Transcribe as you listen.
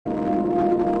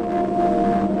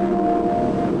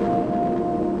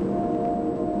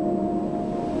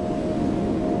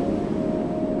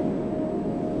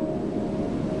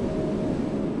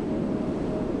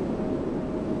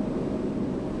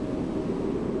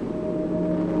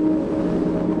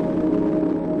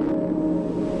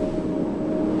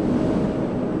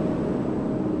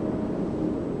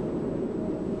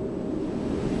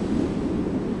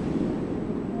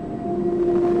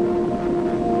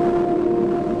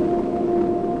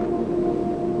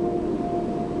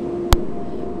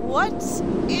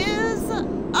is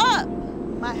up,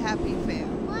 my happy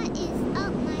fam? What is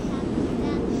up, my happy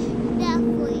fam?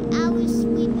 Definitely, I was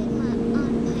sweeping on my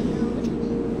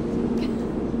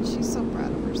own. She's so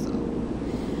proud of herself.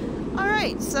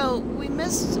 Alright, so we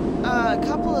missed a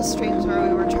couple of streams where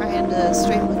we were trying to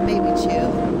stream with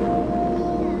Babychu.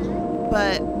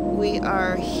 But we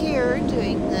are here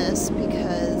doing this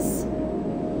because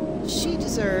she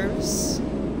deserves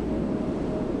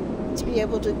to be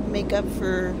able to make up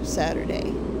for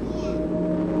Saturday.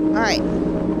 Alright.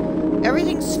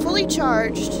 Everything's fully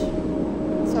charged.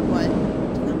 Somewhat.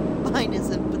 Mine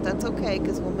isn't, but that's okay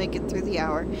because we'll make it through the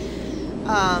hour.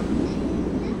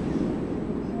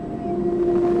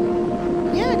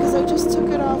 Yeah, because I just took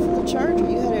it off of the charger.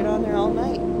 You had it on there all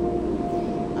night.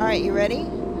 Alright, you ready?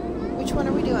 Which one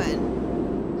are we doing?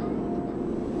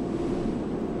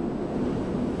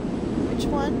 Which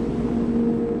one?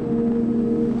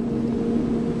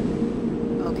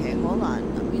 Okay, hold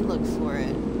on. Let me look for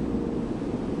it.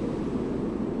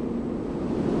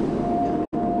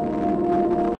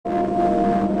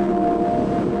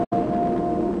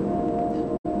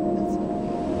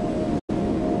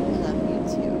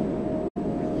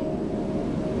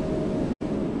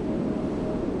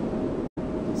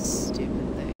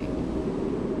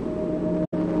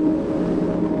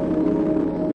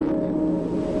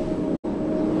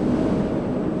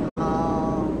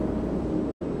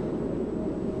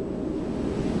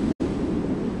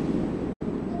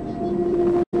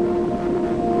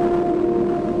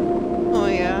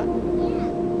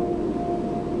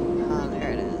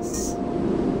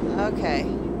 Okay.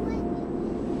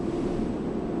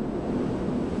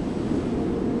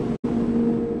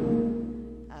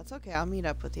 That's okay. I'll meet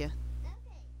up with you.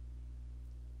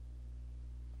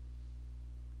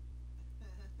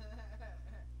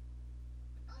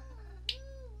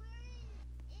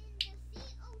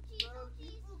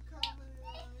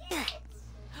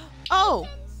 Oh!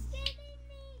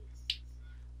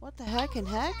 What the heck and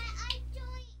heck?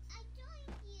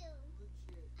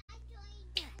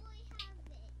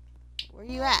 Where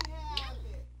you at?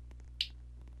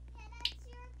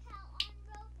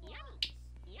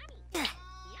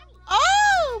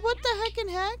 Oh! What the heck and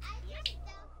heck?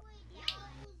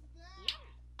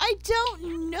 I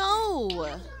don't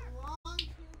know.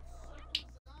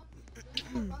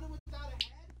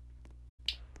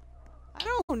 I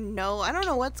don't know. I don't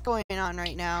know what's going on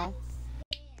right now.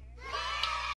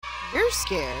 You're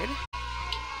scared.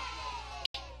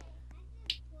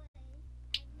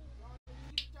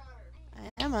 I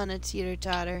am on a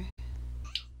teeter-totter.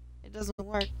 It doesn't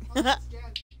work.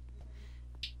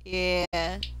 Yeah.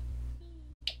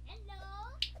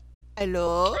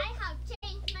 Hello? I have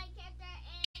changed my character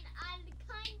and I'm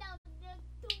kind of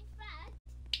too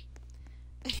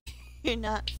fat. You're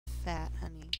not fat,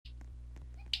 honey.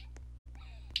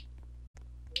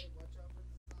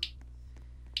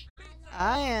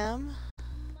 I am.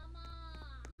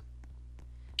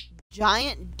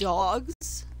 Giant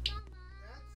dogs?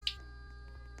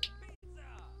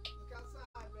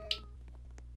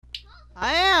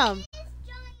 I am.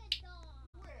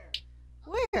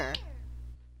 Where?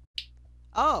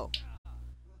 Oh.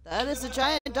 That is a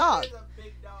giant dog.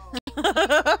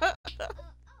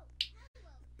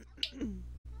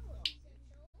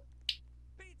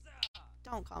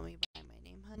 Don't call me by my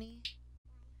name, honey.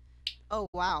 Oh,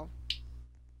 wow.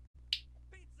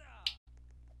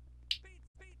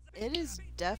 It is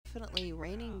definitely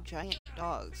raining giant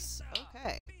dogs.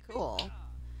 Okay, cool.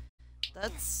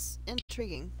 That's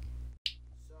intriguing.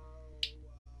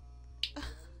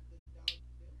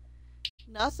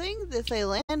 Nothing. If they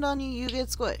land on you, you get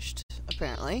squished,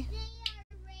 apparently. They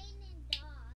are raining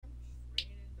dogs.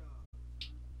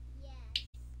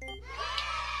 Yes.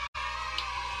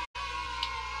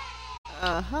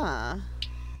 Uh-huh. I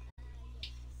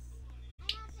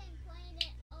haven't played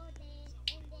it all day,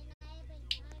 and then I haven't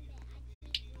found it.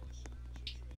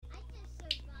 I just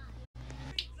survived.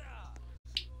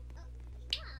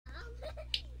 Mom, I'm gonna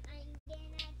take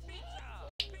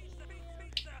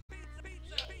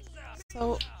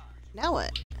So, now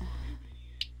what?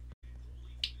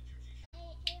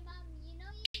 Hey, Mom, you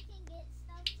know you can get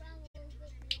stuff from over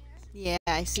here? Yeah,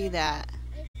 I see that.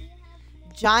 If you have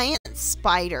more, Giant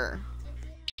spider.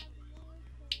 if you have more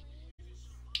coins.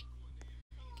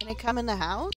 Can it come in the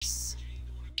house?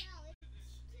 No,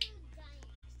 it's too giant.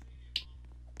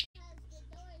 Because the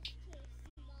door is too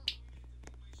small.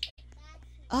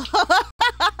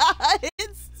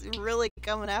 That's It's really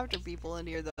coming after people in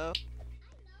here, though.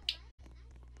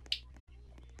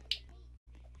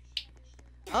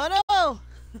 Oh no!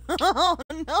 Oh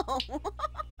no!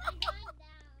 I'm going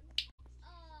down.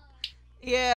 Oh,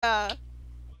 Yeah.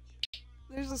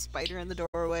 There's a spider in the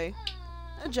doorway.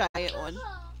 A giant one.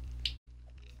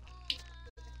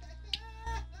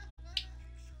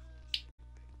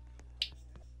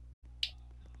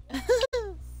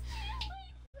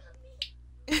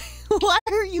 Why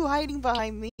are you hiding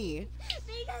behind me?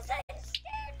 Because I'm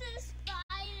scared of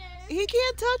spiders. He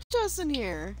can't touch us in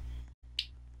here.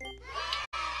 I'm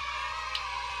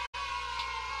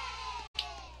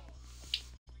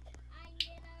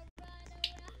gonna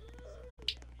run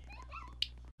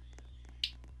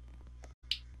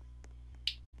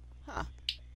around. Huh.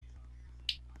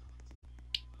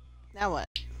 Now what?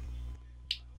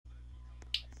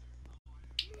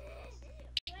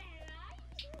 Where are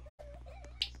you?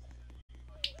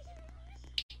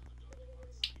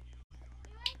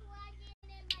 You're like lagging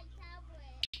in my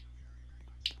tablet.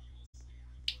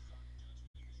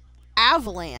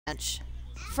 Avalanche?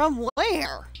 From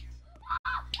where?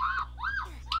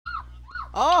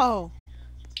 Oh.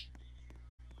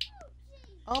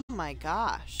 Oh my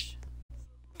gosh.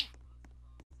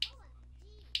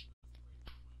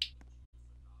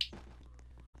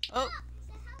 Oh.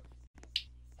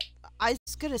 I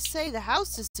was gonna say the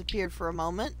house disappeared for a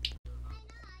moment.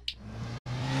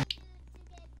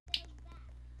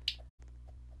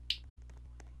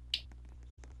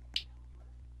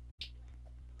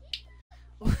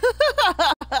 Can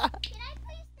I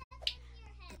please step in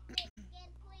your head again,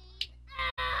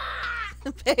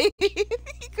 please? Baby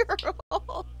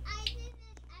girl. I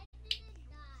didn't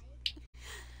die.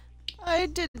 I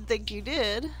didn't think you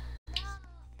did. No,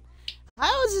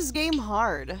 How is this game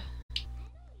hard?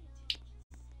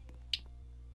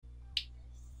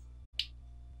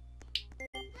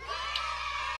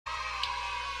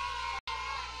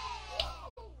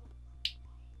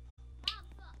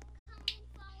 come and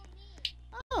follow me.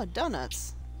 Oh,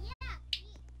 donuts. Yeah, come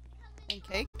And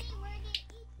cake? follow me. We're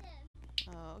gonna eat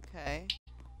them. Oh, okay.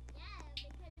 Yeah,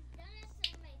 because donuts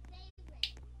are my favorite.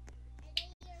 Are they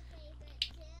your favorite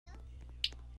too?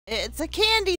 It's a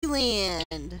candy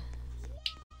land.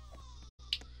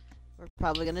 We're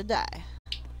probably gonna die.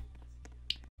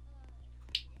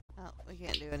 Oh, we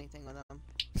can't do anything with them.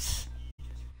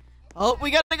 Oh,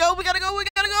 we gotta go, we gotta go, we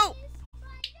gotta go!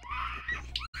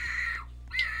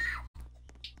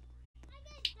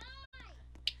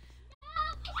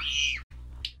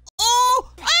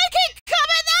 Oh! I can come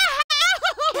in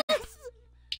the house!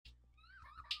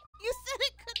 You said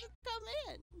it couldn't come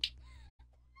in.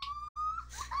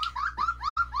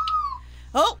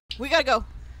 Oh, we gotta go.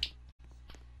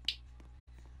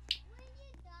 When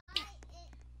you die,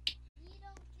 you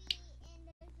don't be in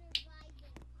the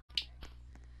surviving part.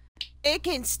 It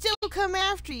can still come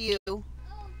after you. Oh, please.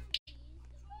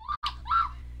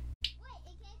 Wait,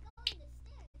 it can't go in the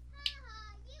stairs.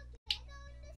 Haha, you can't go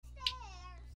in the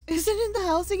stairs. Is it in the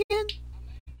house again? I don't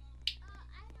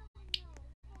know.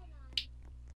 Hold on.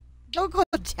 Don't go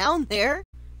down there.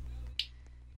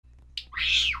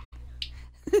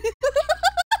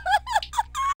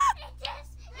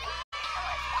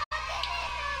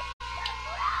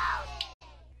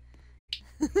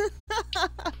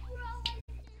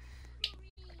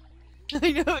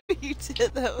 I know you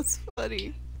did. That was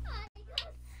funny.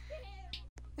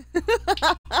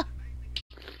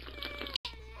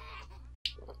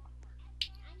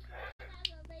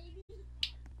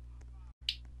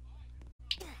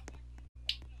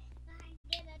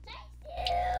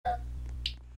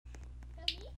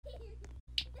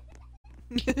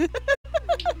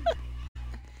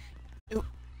 Ooh,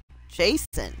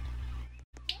 Jason.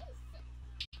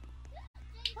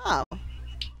 Oh.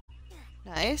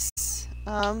 Nice.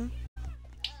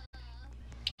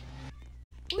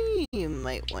 We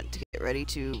might want to get ready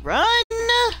to run.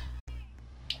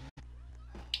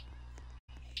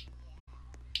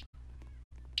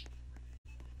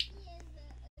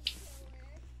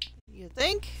 You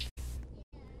think?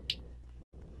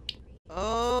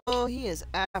 Oh, he is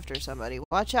after somebody.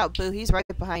 Watch out, Boo. He's right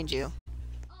behind you.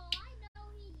 Oh, I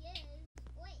know he is.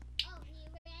 Wait, oh, he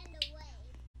ran away.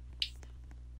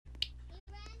 He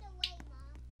ran away,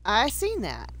 Mom. I seen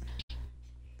that.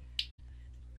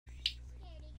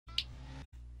 Scaredy cat.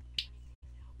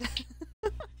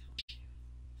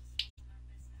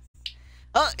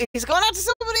 Oh, he's going out to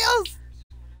somebody else.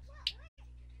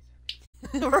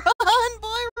 Run,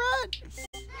 boy, run. You see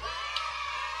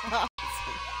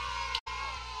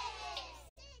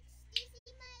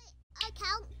my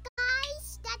account,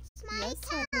 guys? That's my Yes,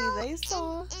 account. honey, they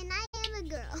saw. And I am a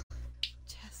girl.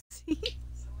 Jesse.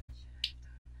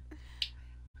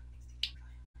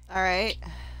 All right.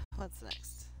 What's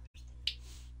next?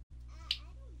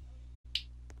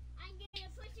 I'm gonna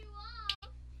push you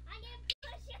off. I'm gonna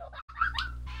push you off.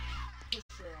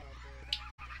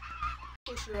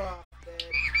 her off, babe.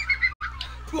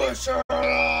 Push her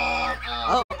off.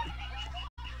 Oh.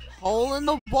 Hole in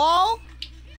the wall?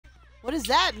 What does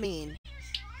that mean?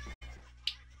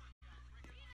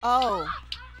 Oh.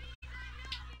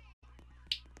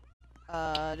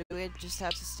 Do we just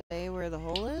have to stay where the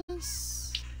hole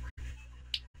is?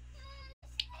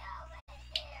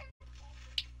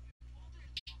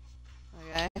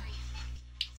 Okay.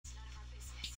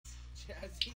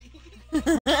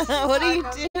 What are you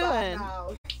doing?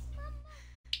 What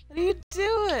are you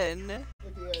doing?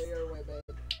 Look at your way,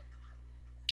 babe.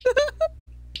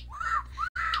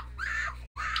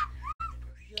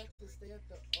 You have to stay at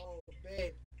the. Oh,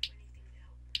 babe.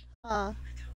 Huh.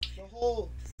 The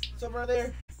hole. It's over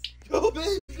there. Go,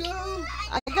 babe, go.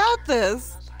 I got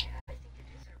this.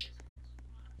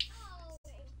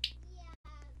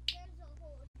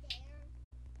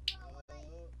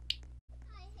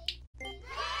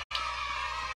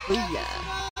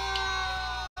 Booyah.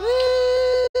 Woo!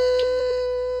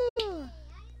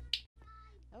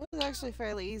 That was actually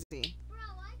fairly easy.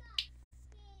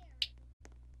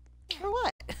 For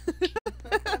what?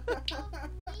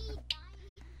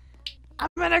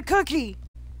 I'm in a cookie.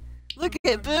 Look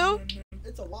at it, Boo.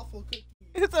 It's a waffle cookie.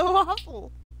 It's a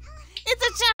waffle. It's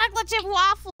a chocolate chip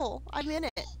waffle. I'm in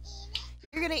it.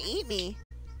 You're gonna eat me.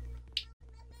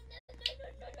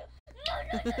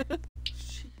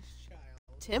 Jeez, child.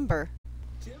 Timber.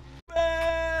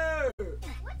 Timber!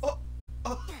 Oh,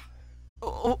 oh.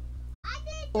 Oh.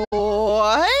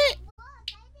 What?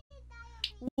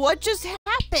 What just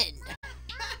happened?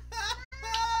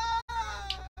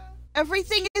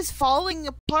 Everything is falling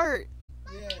apart.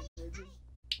 Yeah, they're just.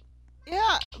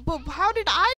 Yeah, but how did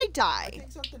I I die?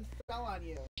 think something fell on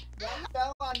you. That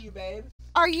fell on you, babe.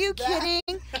 Are you kidding?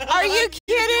 Are you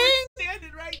kidding?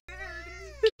 Standing right there.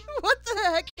 What the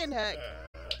heck and heck?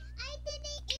 I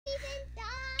didn't even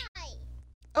die.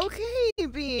 Okay,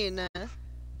 Bean. It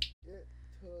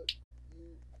took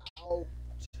you out.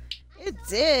 It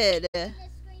did.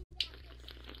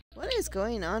 What is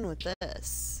going on with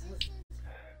this?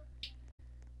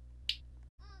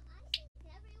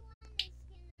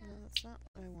 No, that's not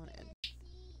what I wanted.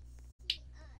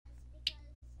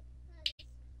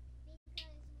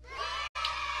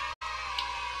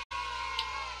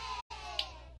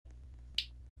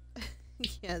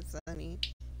 Yes, honey.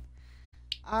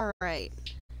 Alright.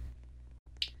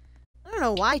 I don't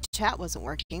know why chat wasn't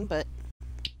working, but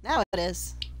now it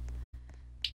is.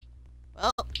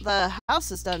 Well, the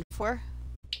house is done for.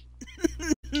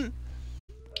 So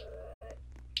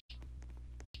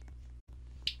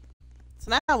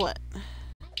now what?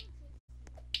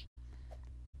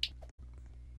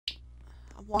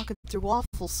 I'm walking through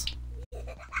waffles.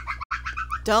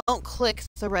 Don't click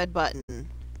the red button.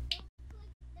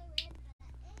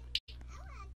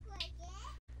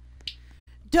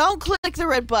 Don't click the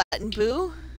red button,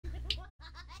 Boo.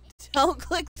 Don't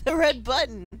click the red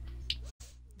button.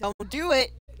 Don't do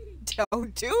it.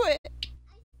 Don't do it.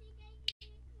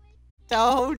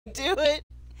 Don't do it.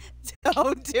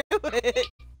 Don't do it.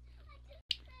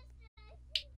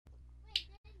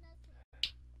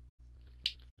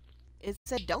 It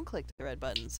said don't click the red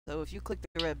button, so if you click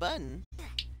the red button...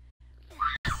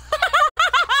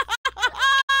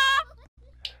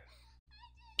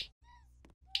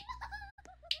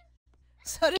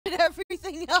 So did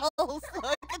everything else. Look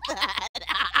at that.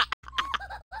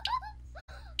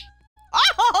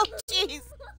 Oh, jeez.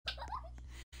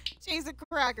 Jeez, the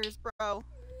crackers, bro. I'm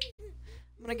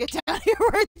gonna get down here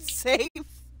where it's safe.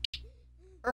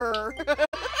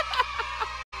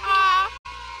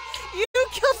 You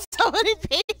killed so many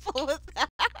people with that.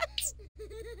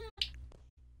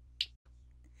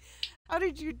 How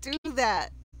did you do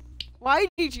that? Why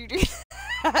did you do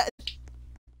that?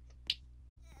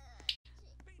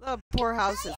 The poor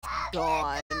house is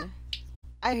gone.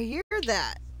 I hear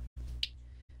that.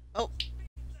 Oh.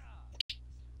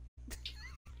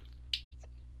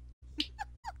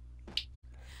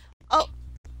 Oh,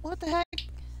 what the heck?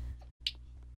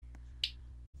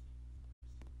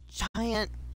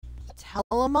 Giant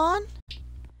Telemon?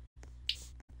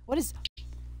 What is...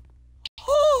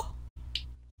 Oh!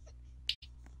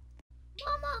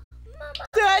 Mama!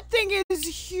 That thing is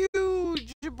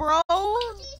huge, bro!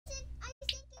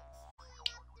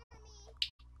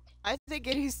 I think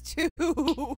it is too.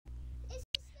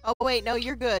 Oh wait, no,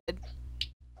 you're good.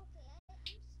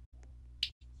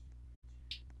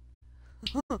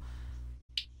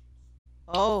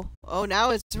 Oh,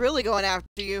 now it's really going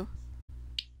after you.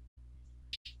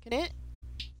 Can it?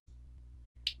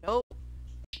 Nope.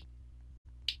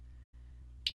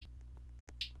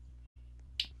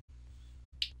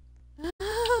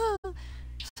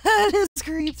 That is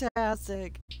creepy.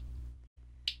 Fantastic.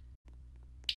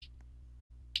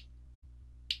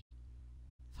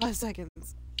 Five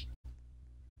seconds.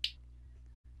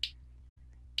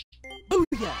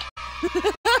 Booyah!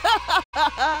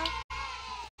 I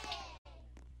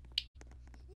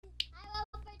will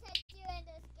protect you in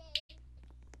this game.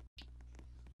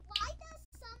 Why does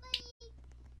somebody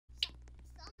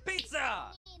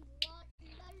Pizza! name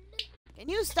Can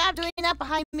you stop doing that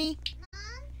behind me?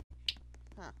 Mom?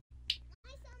 Huh.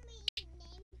 My somebody's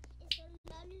name is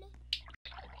Lulu.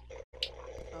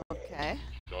 Okay.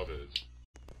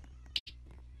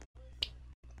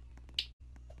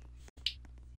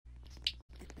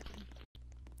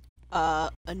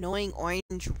 Annoying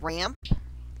orange ramp.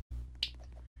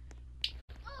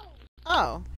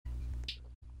 Oh.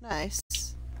 Nice.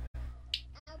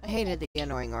 I hated the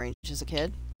annoying orange as a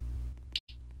kid.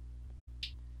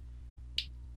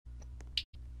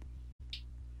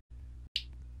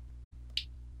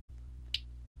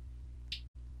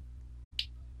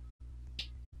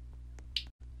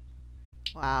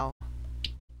 Wow.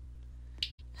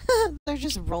 They're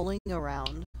just rolling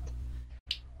around.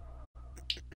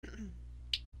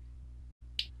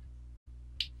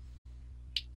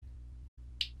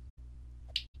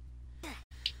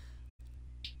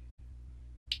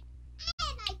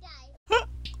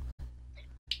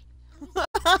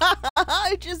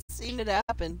 I just seen it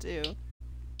happen too.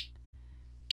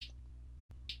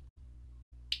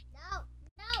 No.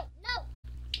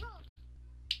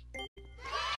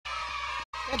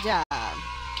 Good job.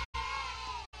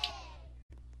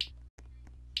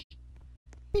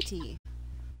 Pretty.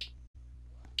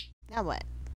 Now what?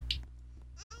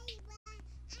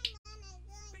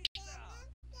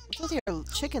 What's with your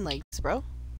chicken legs, bro?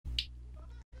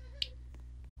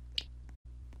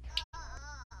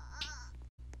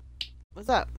 What's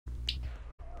up?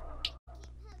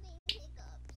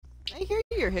 I hear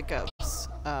your hiccups.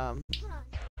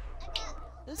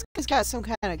 This guy's got some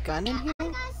kind of gun in here.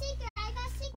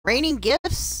 Raining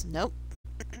gifts? Nope.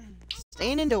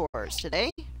 Staying indoors today.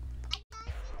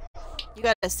 You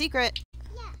got a secret.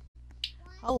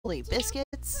 Holy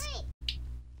biscuits.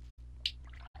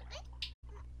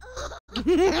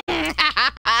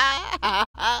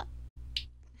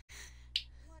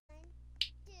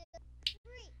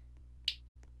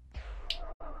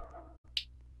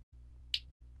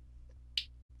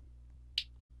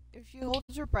 If you hold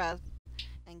your breath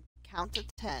and count to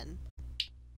 10.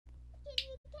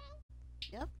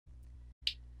 Yep.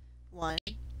 1,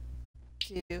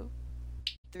 2,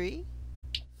 3,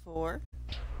 4,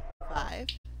 5,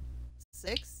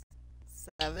 6,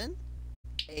 7,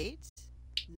 8,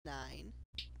 9,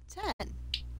 10.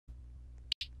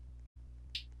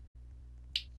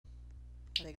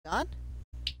 Are they gone?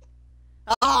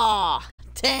 Ah,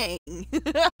 dang.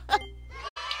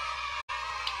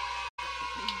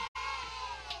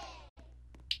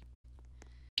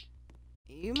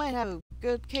 You might have a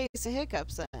good case of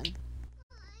hiccups then.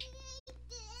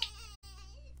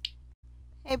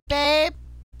 Hey, babe.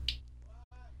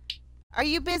 Are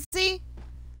you busy?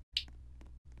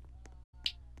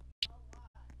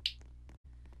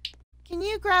 Can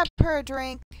you grab her a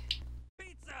drink?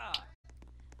 Pizza!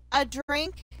 A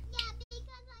drink? Yeah, because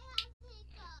I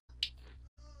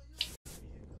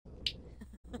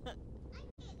have hiccups.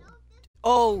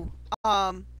 Oh,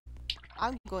 I'm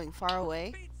going far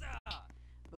away Pizza!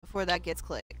 before that gets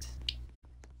clicked.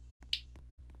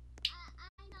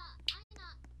 I'm not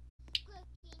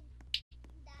cooking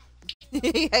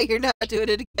that. Yeah, you're not doing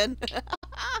it again. Yeah.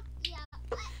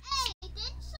 Hey,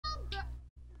 did some girl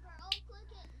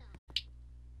cook it? No.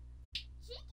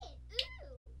 Chicken.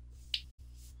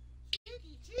 Ooh.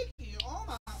 Cheeky. Oh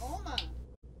my.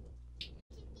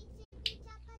 Chicky,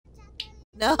 choppa, choppa.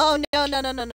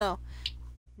 No.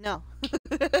 No.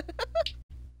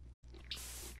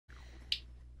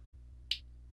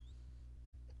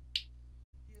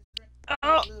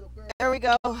 Oh, there we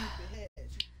go.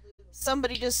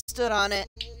 Somebody just stood on it.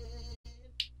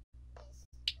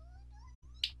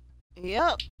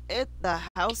 Yep, the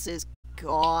house is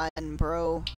gone,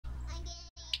 bro. I'm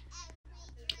getting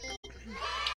every drink.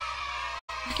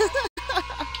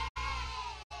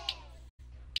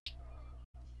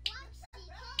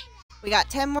 We got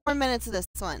 10 more minutes of this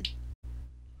one.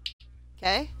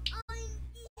 Okay? I'm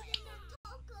eating a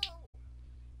taco.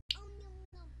 Nom nom.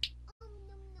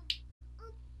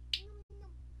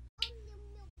 Nom nom. Nom nom. Nom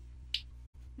nom.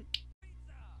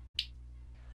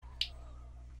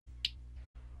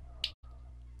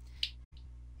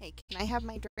 Hey, can I have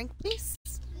my drink, please?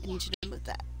 I need you to move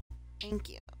that. Thank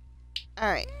you.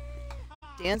 Alright.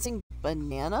 Dancing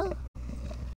banana?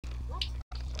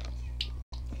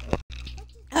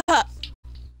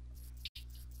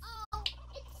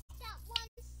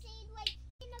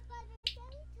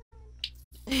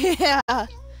 Yeah. I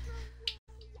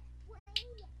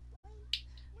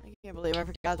can't believe I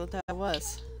forgot what that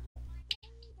was.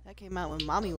 That came out when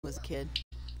Mommy was a kid.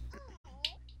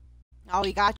 Oh,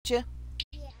 he got you?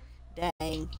 Yeah. Dang.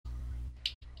 And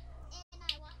I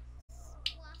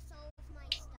lost all of my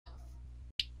stuff.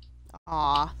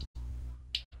 Aw.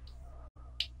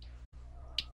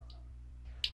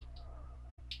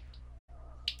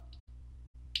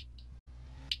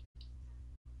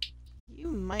 You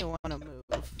might want to move.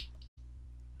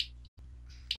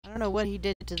 I don't know what he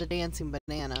did to the dancing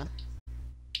banana,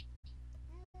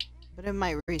 but it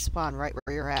might respawn right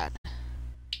where you're at.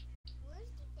 Where's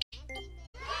the dancing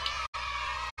man?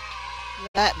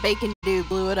 That bacon dude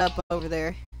blew it up over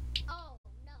there. Oh,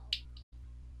 no.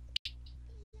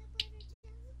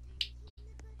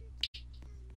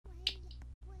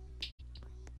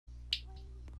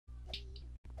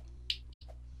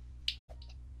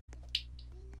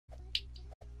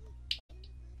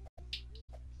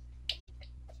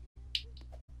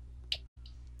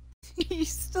 You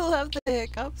still have the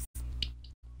hiccups.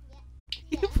 Yeah.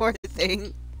 You poor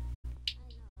thing.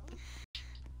 I know.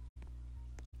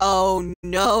 Oh,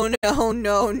 no, no,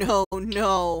 no, no,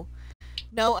 no.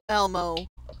 No Elmo. Elmo!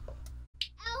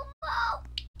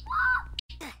 Oh,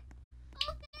 the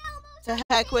Elmo! To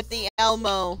heck with the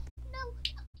Elmo. No,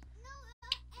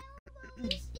 Elmo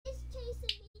is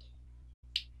chasing me.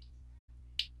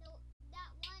 No, that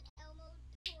one Elmo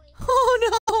toy. Oh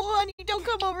no, honey, don't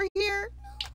come over here.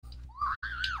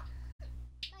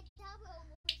 My top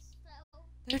almost fell.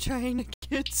 They're trying to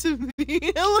get to me.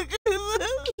 Look at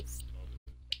this.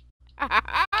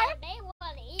 Oh, they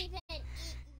want to even eat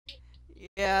me.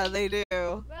 Yeah, they do.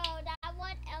 Bro, that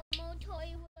one Elmo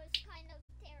toy was kind of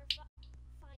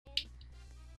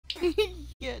terrifying.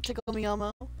 Yeah, tickle me,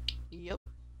 Elmo. Yep.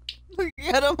 Look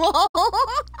at them all. Look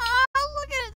at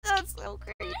it. That's so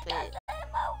crazy. Because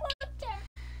Elmo was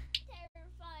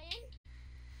terrifying.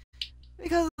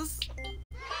 Because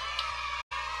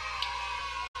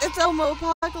it's Elmo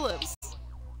Apocalypse.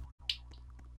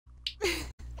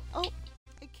 Oh,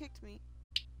 it kicked me.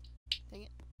 Dang it.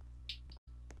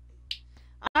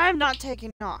 I'm not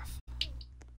taking off.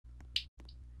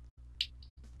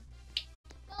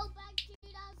 Go back to the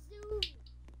zoo.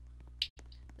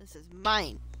 This is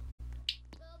mine.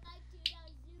 Go back to the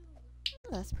zoo.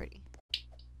 Oh, that's pretty.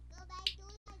 Go back to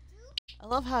the zoo. I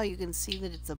love how you can see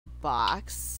that it's a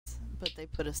box, but they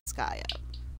put a sky up.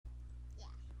 Yeah.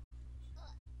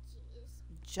 Oh, jeez.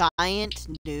 Giant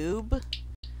noob.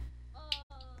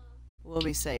 We'll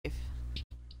be safe.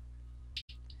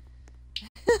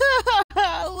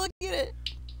 Look at it.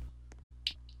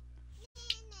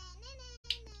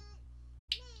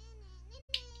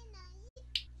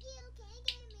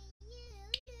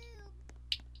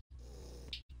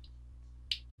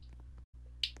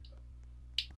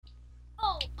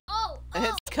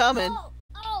 It's coming.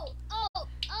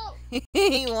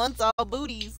 He wants all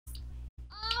booties.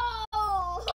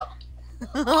 Oh!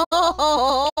 Oh, No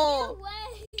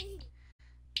way!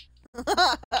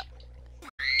 oh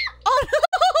no,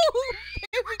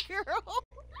 baby girl.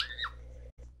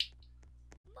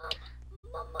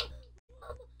 Mama.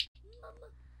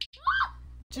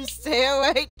 Just stay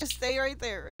away. Just stay right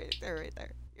there. Right there. Right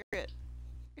there. You're good.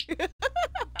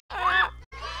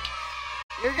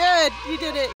 You're good. You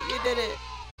did it. You did it.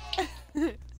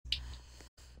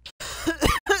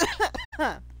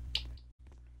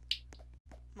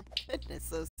 My goodness,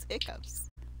 those hiccups.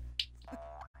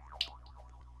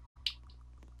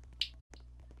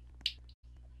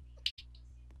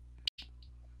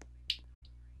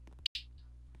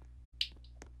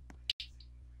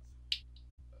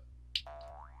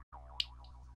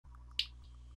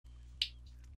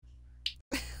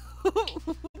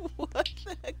 What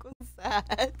the heck was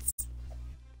that?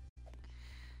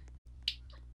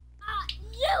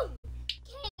 You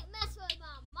can't mess with my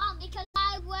mom because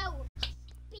I will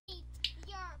beat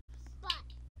your butt.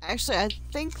 Actually, I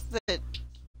think that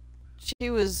she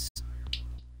was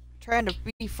trying to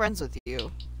be friends with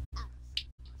you.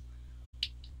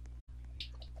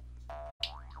 Well,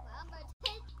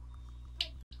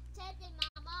 pretending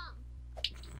my mom.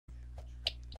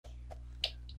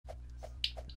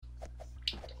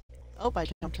 Oh, I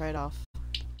jumped right off.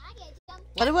 I get jumped.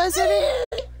 What was it?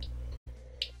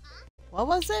 Huh? What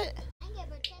was it? I get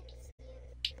protected you.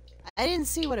 I didn't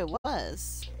see what it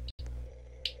was.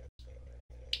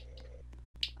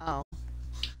 Oh.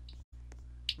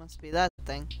 Must be that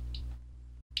thing.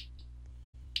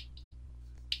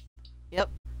 Yep.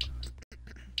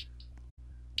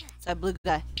 It's that blue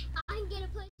guy. I'm gonna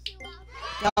push you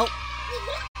off. Don't.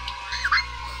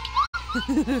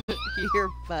 Your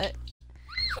butt.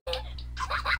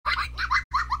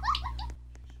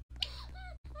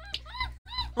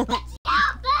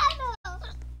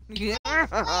 Yeah. Wait, I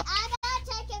gotta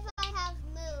check if I have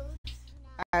moves. No.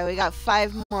 Alright, we got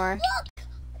 5 more. Look!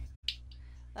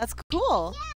 That's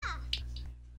cool. Yeah!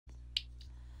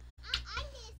 I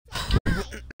need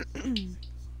some.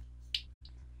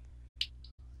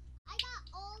 I got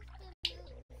all the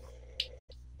moves.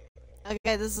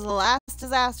 Okay, this is the last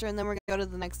disaster, and then we're gonna go to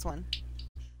the next one.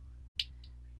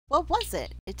 What was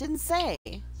it? It didn't say.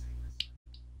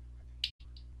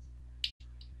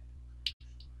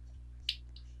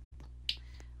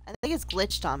 I think it's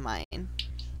glitched on mine.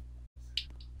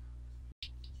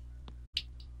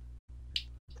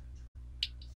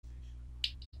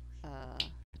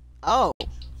 Oh.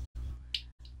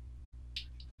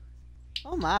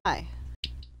 Oh my. I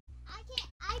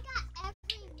got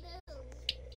every move.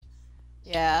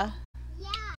 Yeah.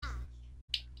 Yeah.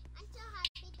 I'm so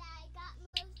happy that I got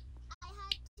moves. I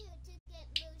had to get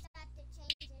moves at the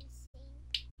change and scene.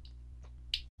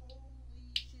 Holy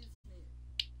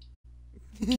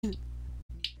shiznit.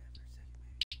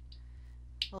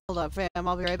 Hold up, fam.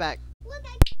 I'll be right back. Look,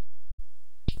 I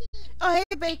Oh, hey,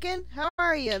 Bacon. How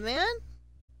are you, man?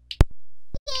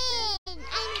 I'm down.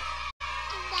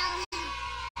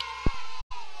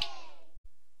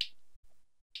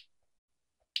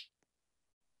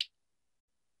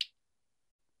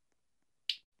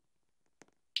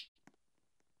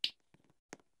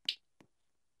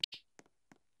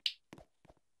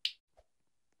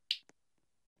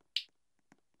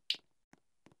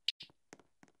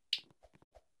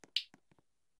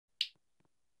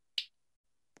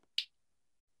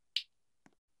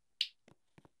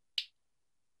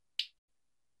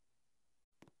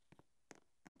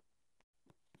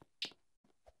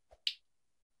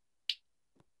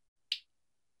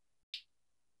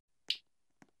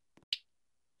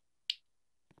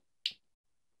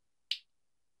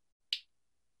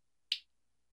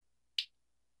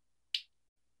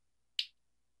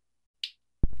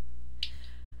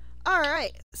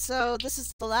 Alright, so this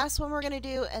is the last one we're gonna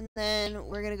do, and then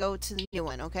we're gonna go to the new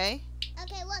one, okay?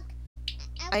 Okay, look.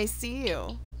 I see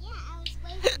you. Yeah, I was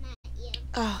waving at you.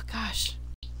 Oh, gosh.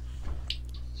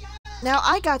 Now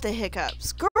I got the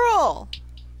hiccups. Girl!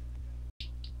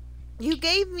 You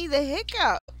gave me the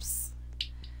hiccups.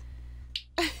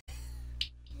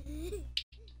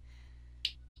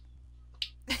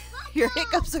 Your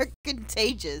hiccups are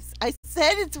contagious. I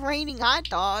said it's raining hot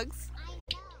dogs. I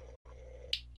know.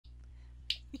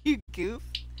 You goof.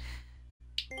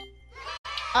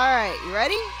 Alright, you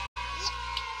ready?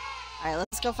 Alright,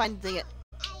 let's go find the... I will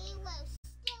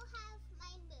still have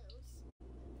my moves.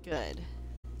 Good. Yeah.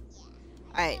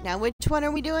 Alright, now which one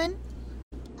are we doing?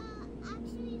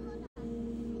 Actually, hold on. I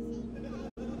think I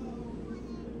wanna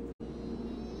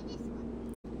do this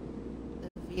one. The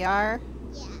VR? Yeah.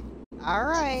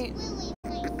 Alright. It's really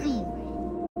my favorite.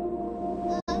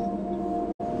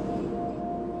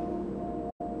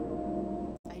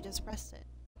 I just pressed it.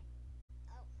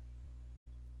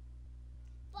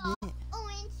 Ball,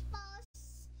 orange ball,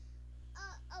 a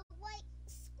white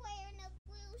square and a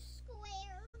blue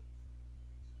square.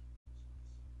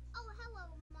 Oh, hello,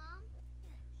 Mom.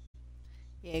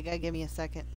 Yeah, you gotta give me a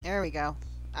second. There we go.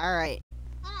 Alright.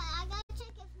 Hold on, I gotta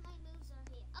check if my moves are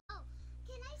here. Oh,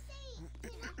 can I say,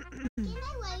 can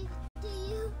I wave to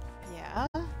you? Yeah.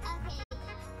 Okay, yeah.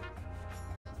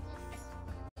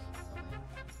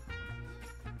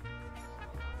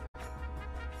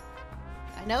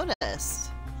 I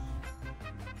noticed.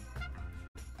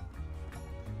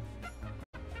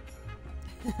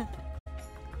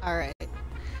 Alright.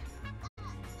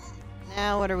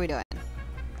 Now what are we doing?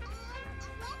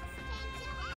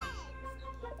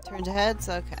 Let's Turn to heads?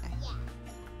 Okay. Yeah.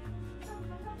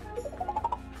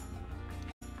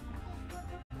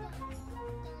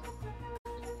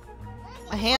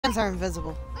 My hands are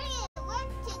invisible. We're gonna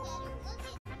work together.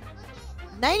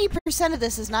 Look at 90% of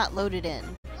this is not loaded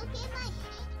in. my hand. Look at my hands.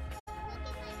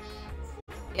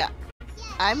 Yeah. Yeah.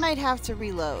 I might have to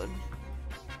reload.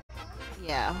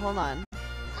 Yeah, hold on.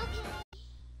 Okay.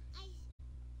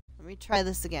 Let me try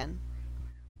this again.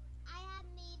 I have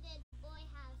made it. Boy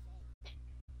has it.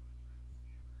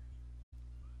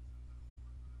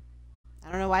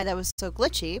 I don't know why that was so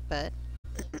glitchy, but...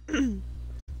 Hey,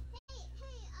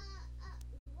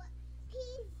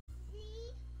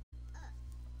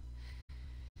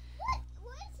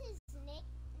 what? PZ? What's his name?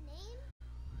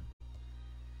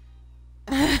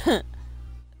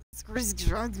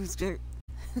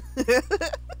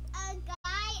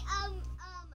 Guy,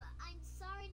 I'm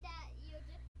sorry that you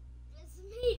just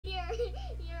made your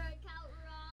account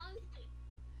wrong.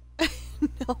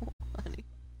 No, honey.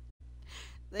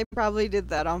 They probably did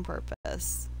that on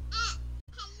purpose.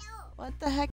 Hello. What the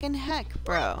heck in heck,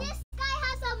 bro? This guy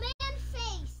has a man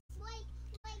face.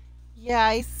 Yeah,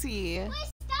 I see. Wait,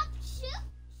 stop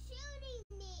shooting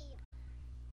me.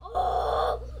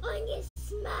 Oh, I'm gonna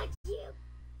smack you.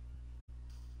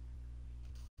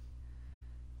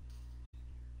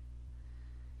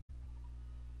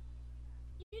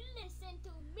 You listen to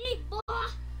me, boy.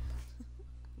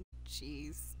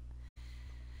 Jeez.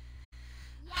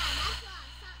 Yeah, that's why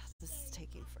I'm This is scared.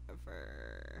 taking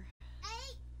forever.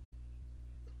 Hey.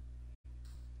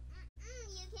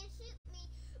 You can shoot me.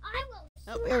 I will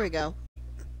Oh, here we go.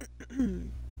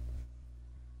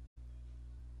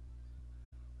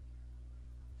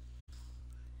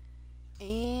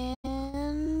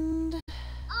 And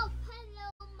Oh, hello,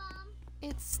 Mom.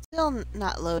 it's still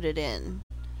not loaded in.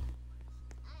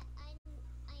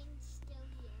 I'm still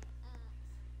here.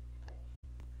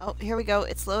 Oh, here we go.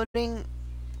 It's loading.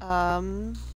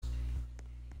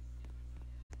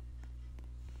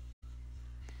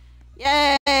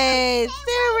 Yay!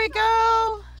 There we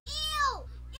go. Ew!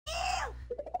 Ew!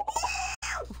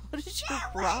 Ew! What is your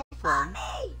problem?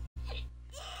 Mommy!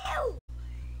 Ew!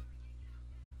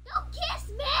 Don't kiss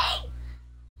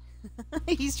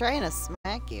me! He's trying to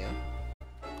smack you.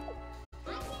 I'm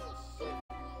gonna shoot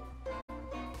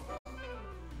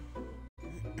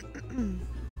you.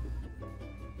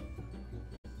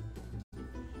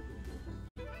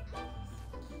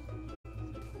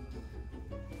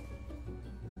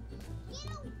 Get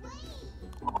away!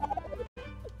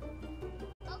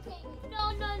 Okay,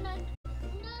 no, no, no. No, no,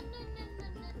 no, no,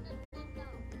 no, no, no, no.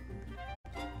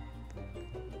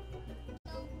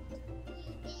 Don't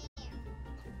you dare.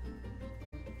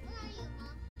 Where are you,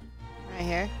 Mom? Right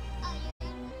here. Oh, you're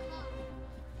in the car.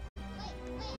 Wait,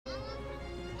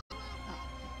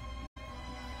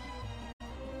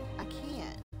 I I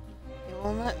can't. It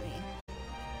won't let me.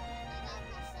 gotta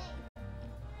press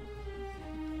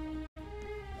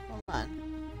Hold on.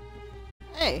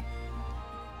 Hey.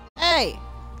 Hey.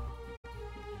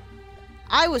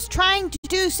 I was trying to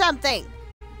do something.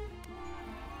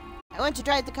 I went to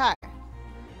drive the car.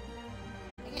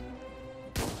 Dang it.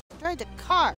 Drive the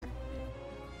car.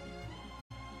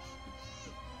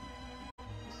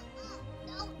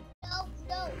 No, no,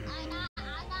 no. I'm not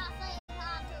saying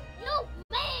how to. You,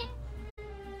 man!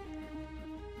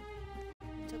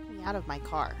 Took me out of my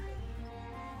car.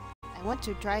 I went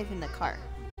to drive in the car.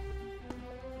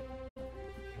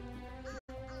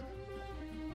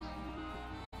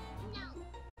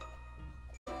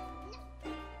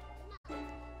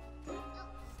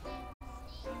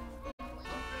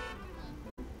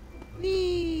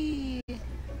 Whee!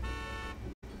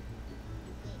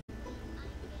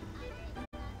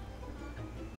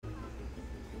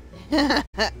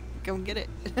 Come get it.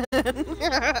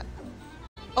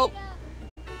 Oh.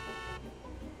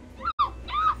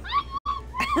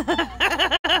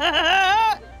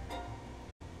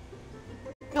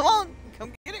 Come on,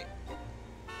 come get it.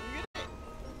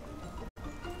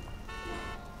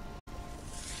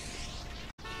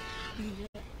 Come get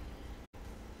it.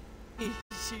 He's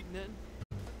shooting it.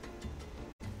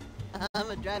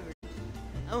 I'm a driver.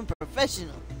 I'm a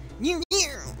professional.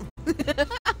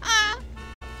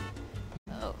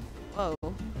 Oh, whoa.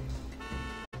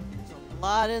 There's a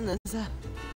lot in this.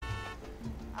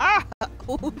 Ah!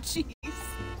 Oh, jeez.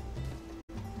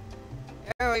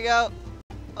 There we go.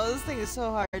 Oh, this thing is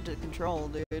so hard to control,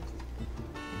 dude.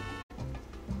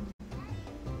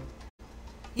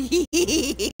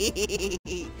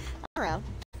 I'm around.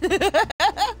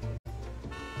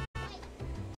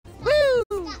 Woo!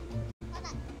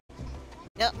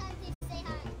 Yep.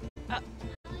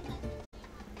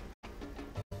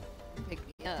 Pick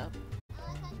me up.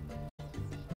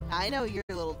 I know your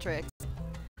little tricks.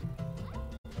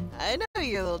 I know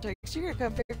your little tricks. You're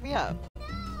gonna come pick me up.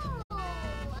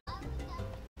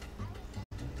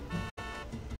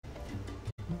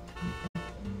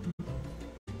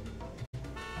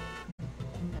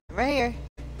 Right here.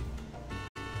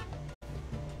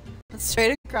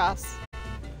 Straight across.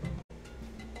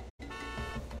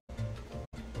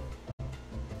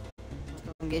 Let's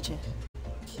go get you.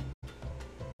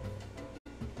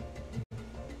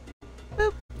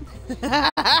 Boop.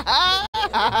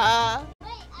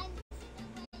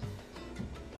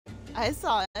 I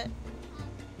saw it.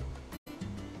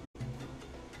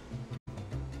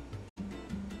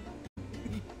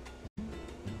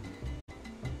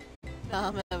 No,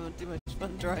 I'm having too much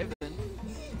fun driving.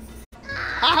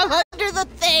 I'm under the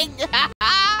thing!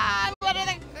 I'm under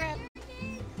the grip!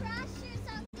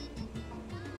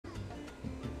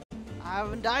 I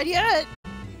haven't died yet!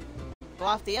 Go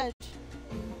off the edge.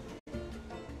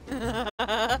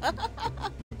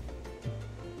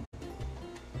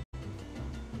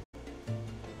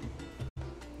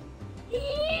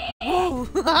 Whoa!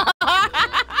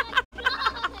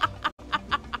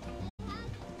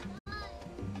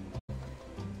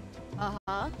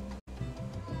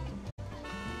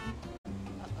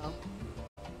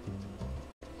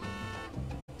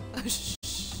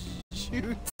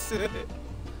 Okay.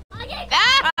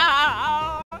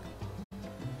 Ah!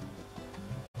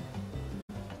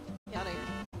 Get out of here.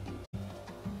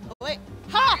 Oh, wait.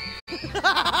 Ha!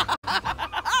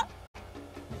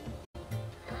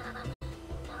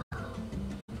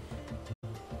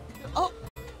 Oh,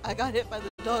 I got hit by the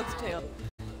dog's tail.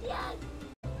 Yes.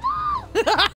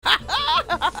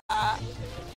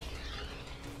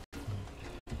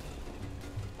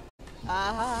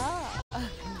 Ah.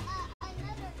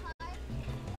 Another car.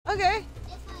 Okay.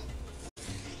 It's fine.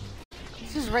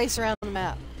 Let's just race around the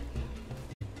map.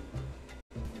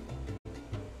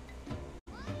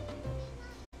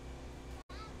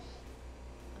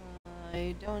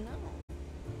 I don't know.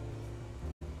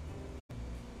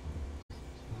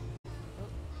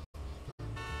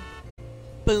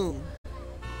 Boom.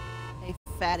 Hey,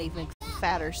 Fatty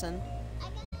McFatterson.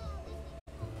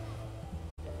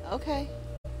 Okay.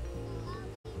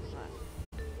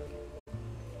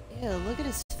 Ew, look at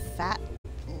his fat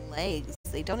legs.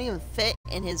 They don't even fit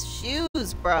in his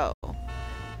shoes, bro.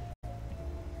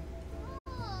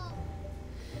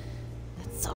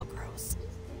 That's so gross.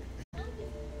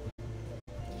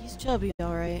 He's chubby,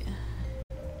 alright.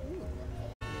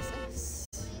 What is this?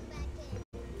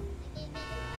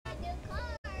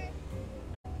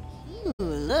 Ooh,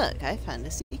 look, I found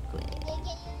a secret.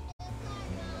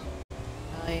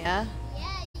 Oh, yeah?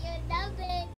 Yeah, you love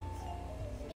it.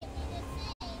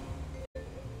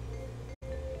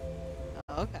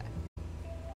 Oh, okay.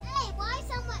 Hey, why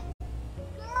someone?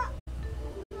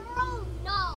 Girl,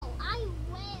 no, I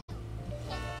will.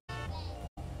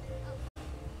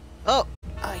 Oh,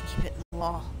 I keep hitting the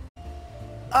wall.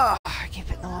 Oh, I keep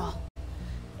hitting the wall.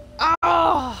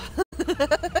 Oh! Bro,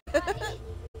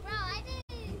 I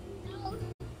didn't know who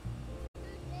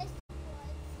this was.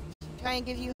 Try and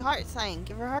give you heart sign.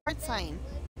 Give her heart sign.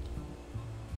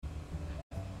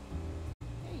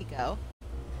 There you go.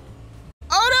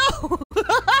 Oh no!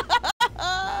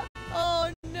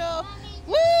 Oh no!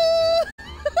 Woo!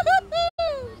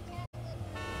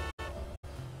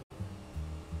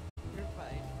 You're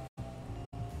fine.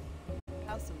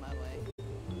 House in my way.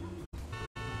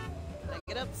 Can I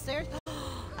get up the stairs?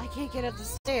 I can't get up the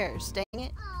stairs. Dang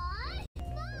it. Aw,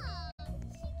 Mom,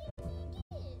 she gave me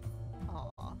a kiss.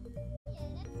 Aw.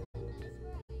 Yeah, that's so nice.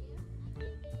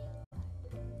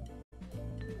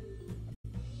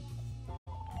 Where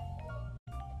are you?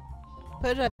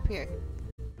 Put it up here.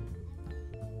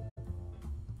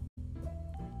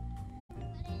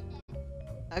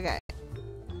 Okay.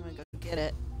 I'm gonna go get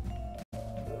it.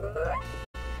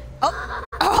 Oh!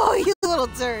 Oh, you little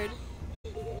turd!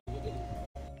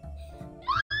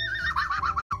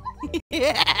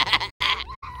 Yeah!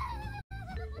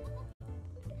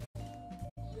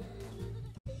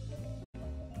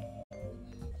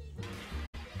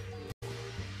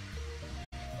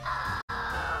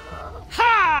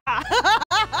 Ha!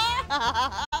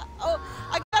 Oh,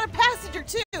 I got a passenger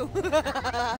too! What is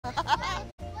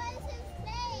his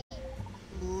name?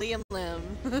 Liam Lim.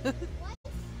 What?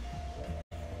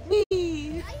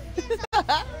 Wee! Why is there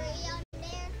some tree on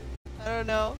there? I don't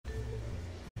know.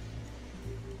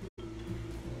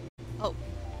 Oh.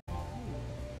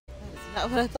 That's not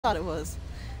what I thought it was.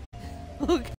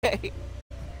 Okay.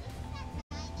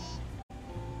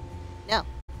 No.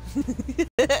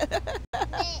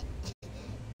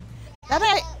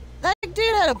 That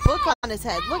dude had a book on his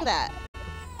head. Look at that.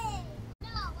 No,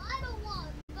 I don't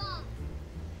want gum.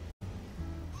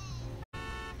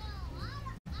 No, I don't want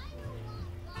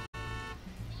gum.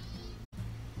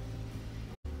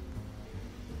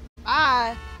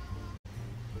 Bye.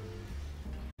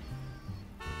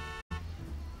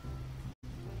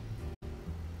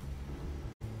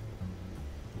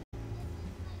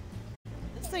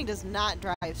 This thing does not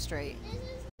drive straight. This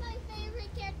is my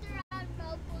favorite character on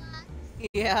Roblox.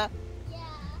 Yeah. Yeah.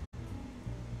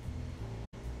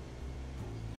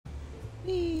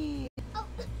 Wee. Oh.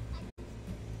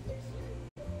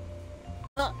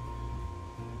 Uh.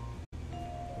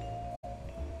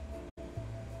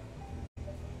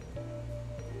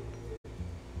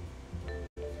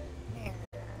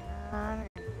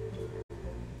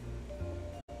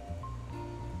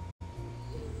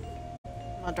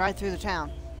 I'll drive through the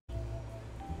town.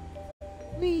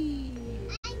 Whee!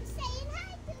 I'm saying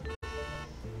hi to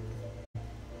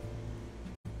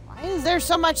Why is there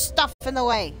so much stuff in the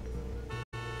way?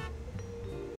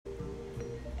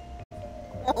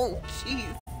 Oh,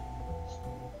 jeez.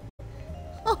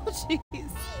 Oh, jeez. Hey,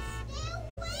 stay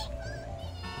away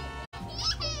from me.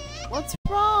 What's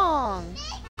wrong?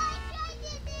 I'm trying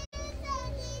to do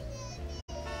something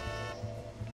to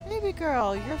me. Baby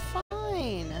girl, you're fine. I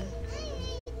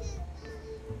need to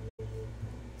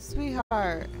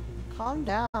Sweetheart, calm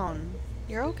down.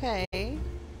 You're okay. He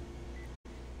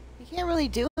can't really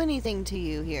do anything to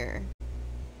you here.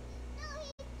 No,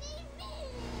 he beat me.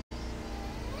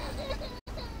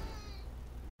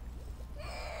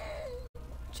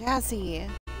 Jazzy,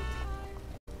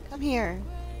 come here.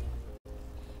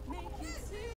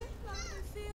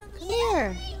 Come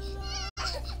here.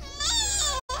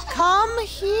 Come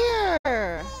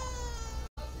here.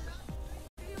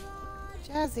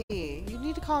 Jazzy, you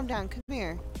need to calm down. Come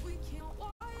here.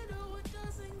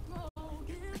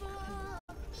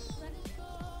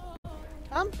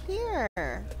 Come here.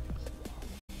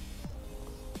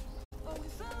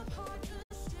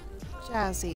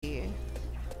 Jazzy.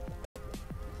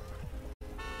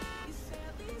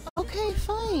 Okay,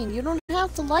 fine. You don't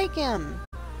have to like him.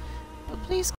 But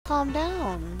please calm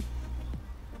down.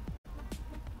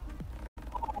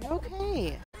 You're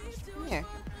okay. Come here.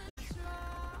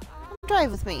 Come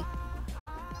drive with me.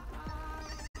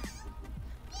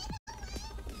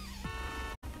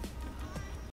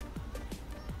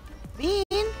 Bean!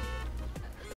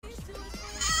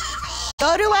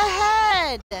 Go to a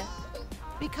head!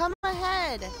 Become a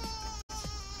head!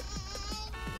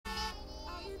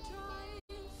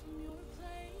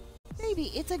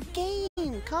 Baby, it's a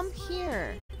game! Come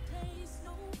here!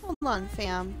 Hold on,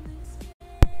 fam.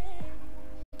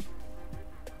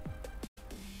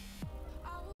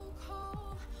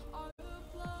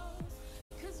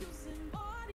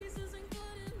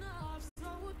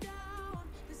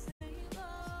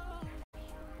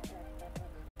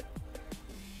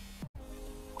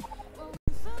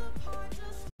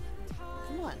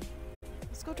 Come on.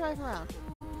 Let's go drive around.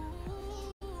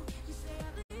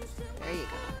 There you go.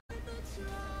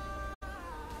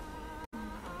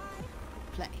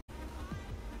 Play.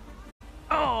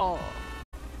 Oh!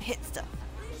 Hit stuff.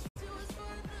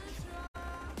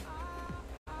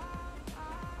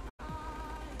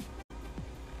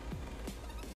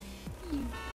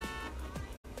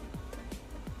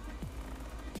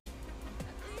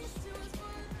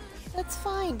 That's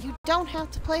fine. You don't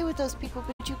have to play with those people,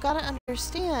 but you gotta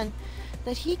understand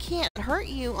that he can't hurt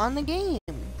you on the game.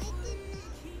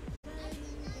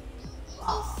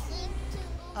 Oh.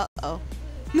 Uh-oh.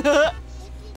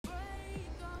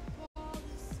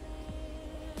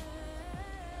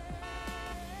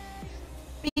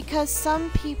 Because some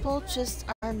people just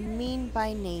are mean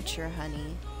by nature,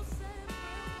 honey.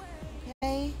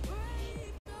 Okay?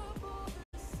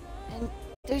 And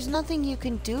there's nothing you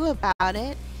can do about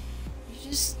it. You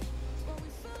just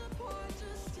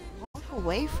walk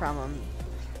away from them.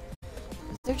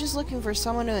 They're just looking for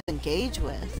someone to engage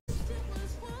with.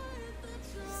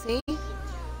 See?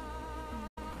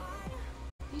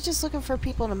 He's just looking for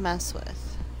people to mess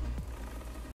with.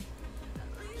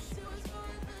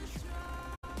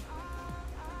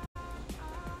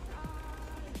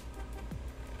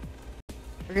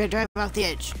 We're gonna drive him off the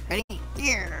edge. Ready?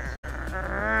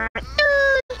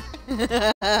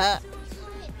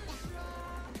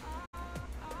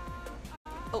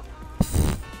 Oh.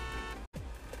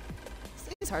 This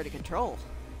thing's hard to control.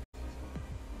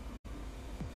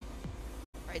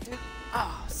 Right through.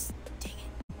 Oh, dang it.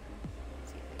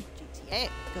 GTA.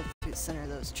 Go through the center of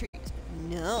those trees.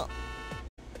 No.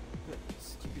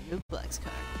 Stupid Roblox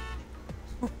car.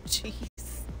 Oh, jeez.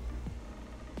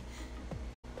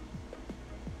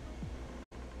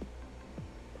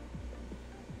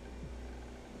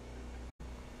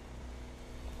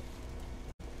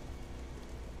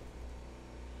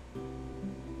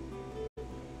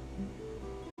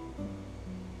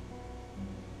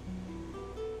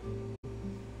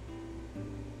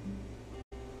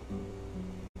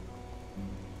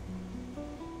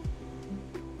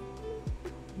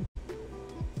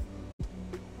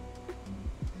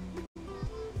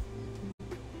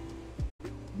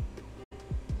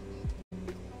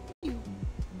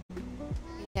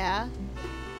 Yeah.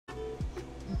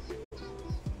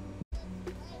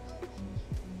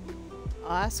 Oh,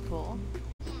 that's cool.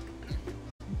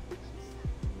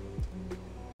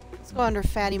 Let's go under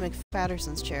Fatty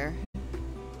McFatterson's chair.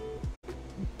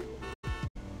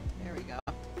 There we go.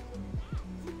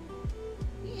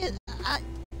 Yeah,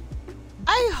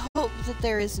 I hope that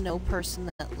there is no person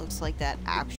that looks like that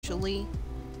actually,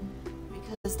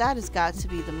 because that has got to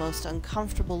be the most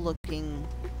uncomfortable looking.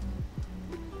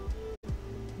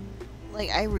 Like,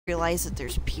 I realize that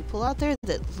there's people out there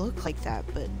that look like that,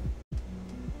 but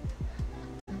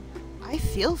I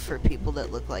feel for people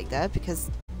that look like that, because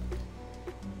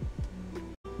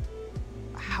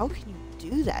how can you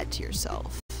do that to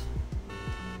yourself?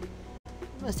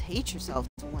 You must hate yourself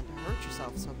to want to hurt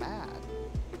yourself so bad.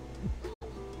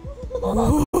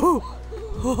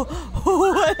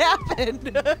 What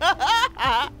happened?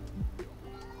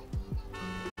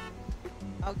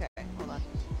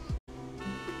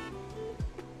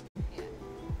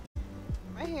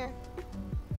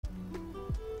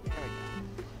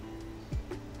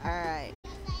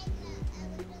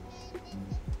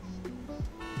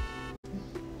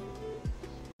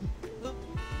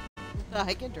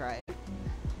 I can drive.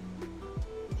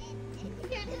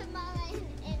 You're the mama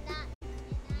and not.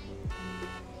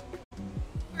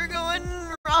 We're going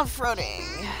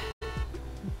off-roading.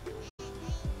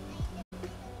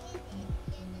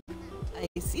 I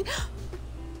see.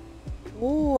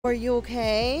 Oh, are you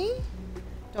okay?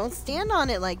 Don't stand on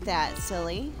it like that,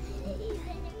 silly.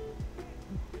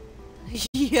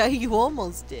 Yeah, you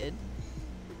almost did.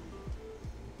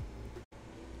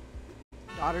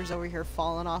 Daughter's over here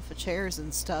falling off of chairs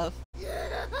and stuff.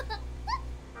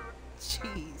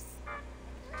 Jeez.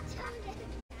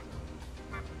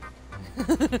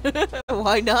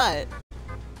 Why not?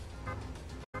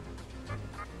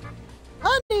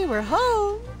 Honey, we're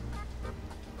home.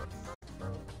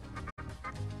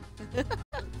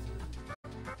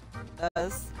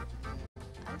 Does.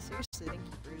 I seriously think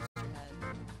you bruised your head.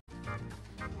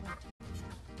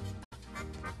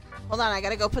 Hold on, I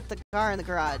gotta go put the car in the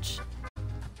garage.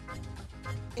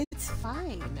 It's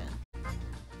fine.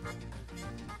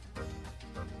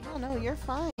 No, you're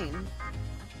fine.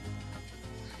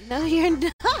 No, you're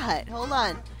not. Hold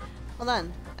on. Hold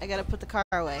on. I gotta put the car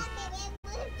away.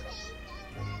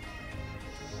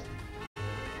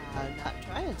 I'm not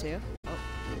trying to. Oh.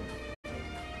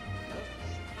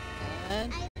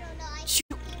 And shoot.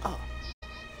 Oh.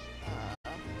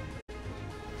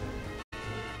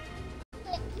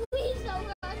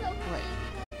 Wait.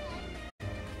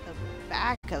 The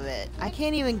back of it. I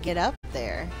can't even get up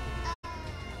there.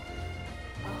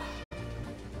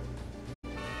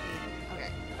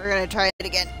 Okay. We're gonna try it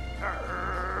again.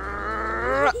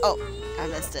 Oh, I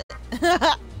missed it.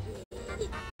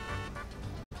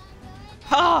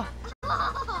 Oh.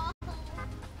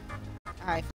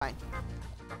 Alright, fine.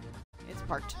 It's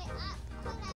parked.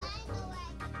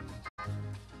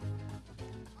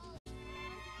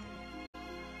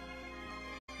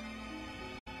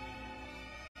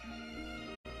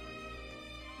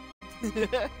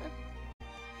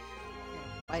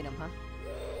 Fight him, huh?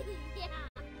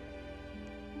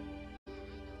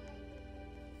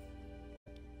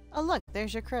 Oh, look,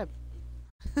 there's your crib.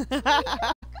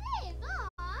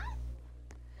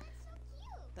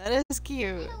 That is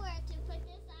cute.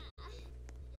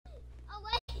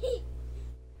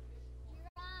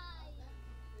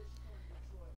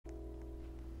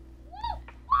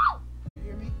 You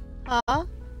hear me? Huh?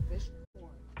 Fish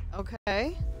corn. Okay.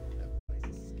 That place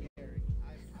is scary.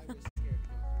 I was scared to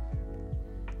go through there.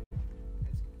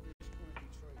 It's fish corn,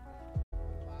 Detroit, man. A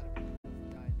lot of people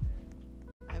died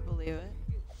there. I believe it.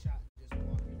 You get shot just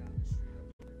walking down the street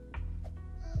up there.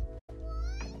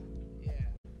 Yeah.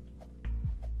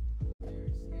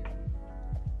 Very scary.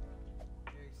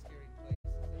 Very scary places.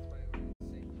 That's why I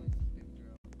always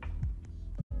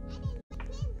say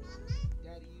places never grow.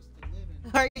 Daddy used to live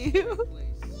in Are a you? scary place.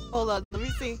 Hold on, let me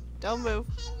see. Don't move.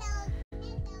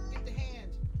 Get the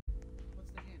hand. What's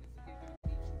the hand? Is the hand gonna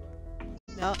beat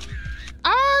you up? No.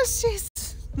 Ah, she's.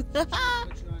 Put you on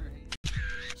her hand.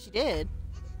 She did.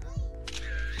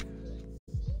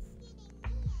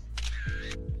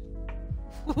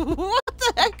 What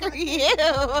the heck are you?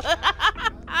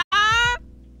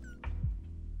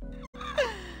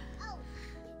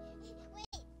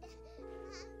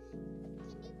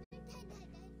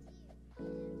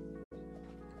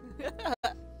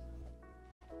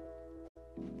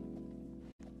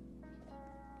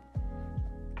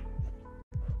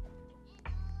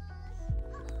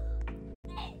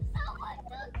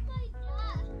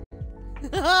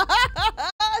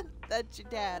 That's your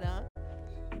dad, huh?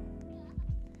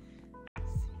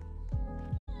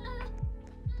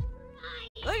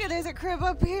 Look at, there's a crib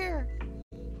up here.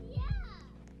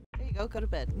 There you go to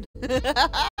bed.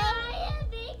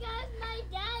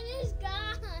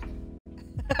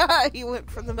 He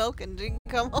went for the milk and didn't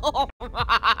come home.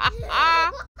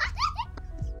 Yeah.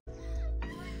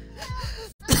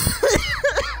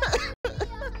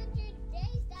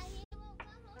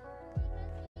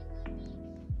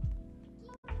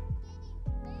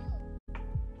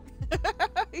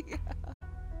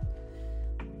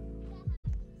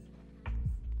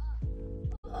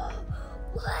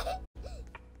 What?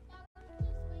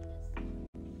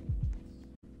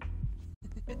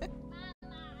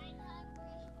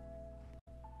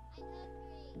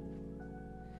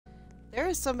 There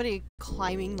is somebody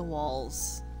climbing the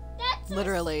walls.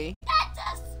 Literally. That's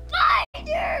a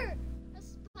spider! A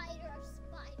spider,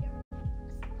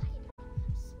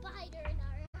 in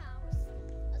our house.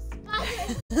 A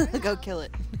spider in our Go house. kill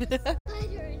it. A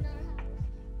spider in our house.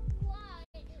 Why?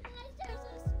 Why is there a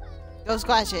spider in Go our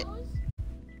squash it. house?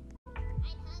 I'm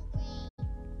hungry.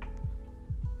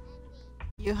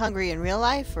 You hungry in real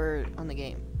life or on the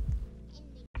game? In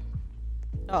the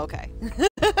game. Oh, okay.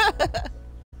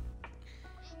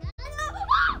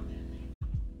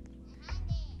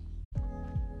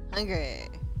 Hungry.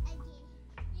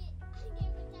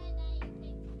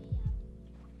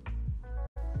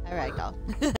 Alright, go.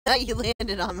 You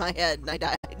landed on my head and I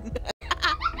died.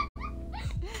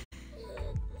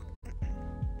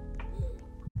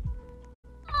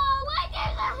 Oh, wait,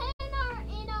 there's a hen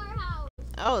in our house.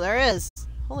 Oh, there is.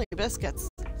 Holy biscuits.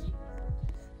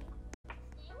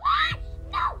 What?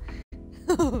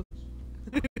 No.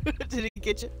 Did he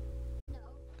get you? No.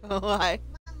 Oh, why?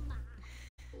 Mama.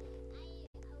 I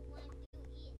want to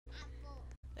eat apple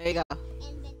There you go.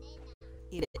 and banana.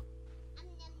 Eat it. Nom,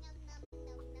 nom, nom, nom,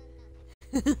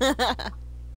 nom, nom.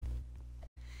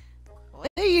 What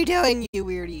are you doing, you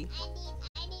weirdie?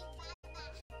 I need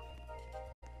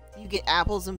papa. You get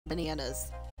apples and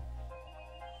bananas.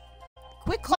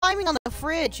 Quit climbing on the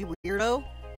fridge, you weirdo.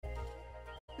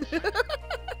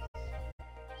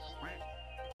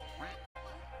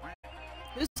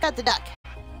 Who's got the duck?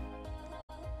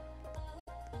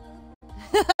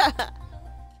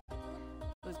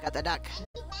 Who's got the duck?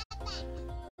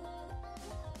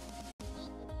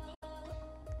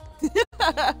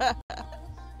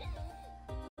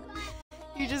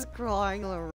 You're just crawling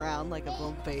around like a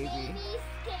little baby. Babies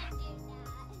can't do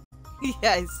that.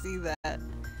 Yeah, I see that.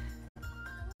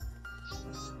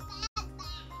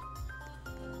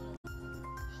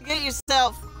 Get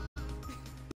yourself.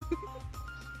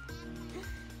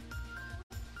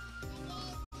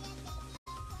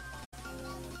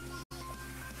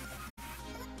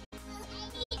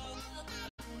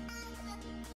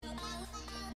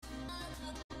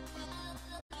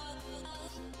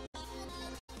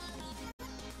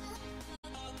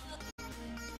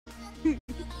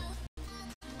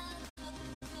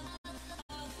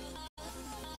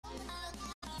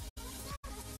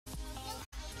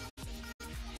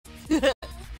 They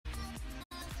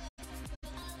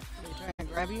trying to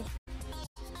grab you?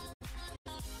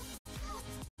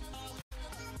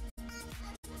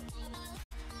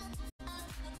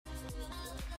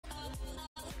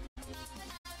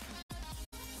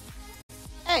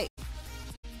 Hey!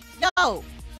 No!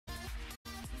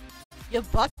 You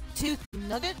buck-toothed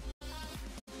nugget?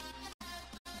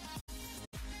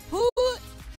 Who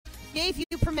gave you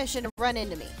permission to run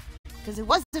into me? Because it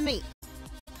wasn't me.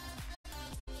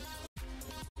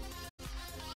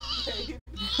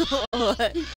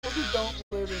 What? People who don't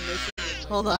live in Michigan.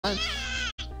 Hold on.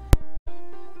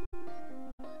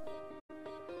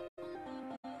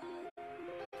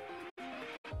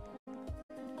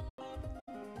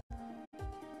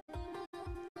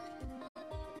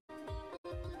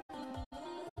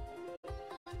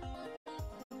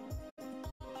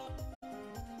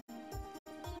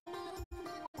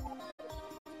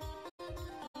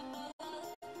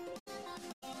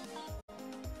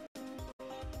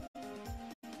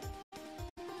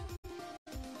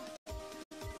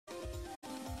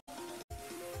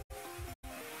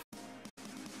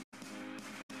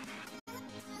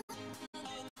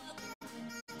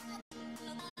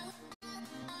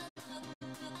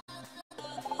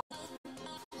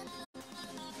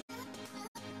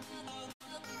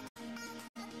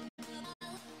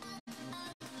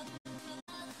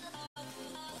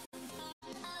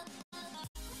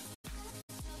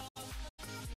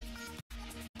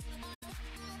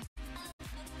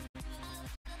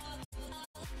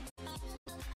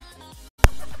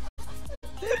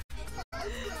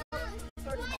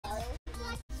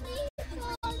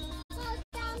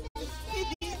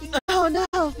 Oh no,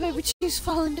 Babychu's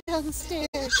falling down the stairs.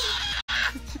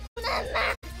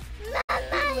 Mama,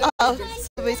 Mama, Oh,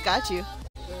 somebody's got you.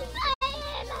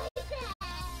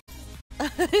 No.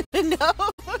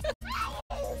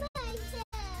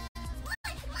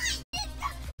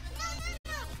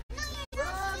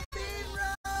 Run, Bean,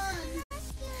 run!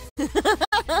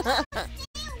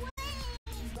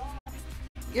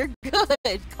 You're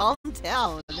good. Calm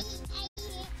down.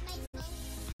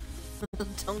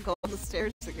 Don't go on the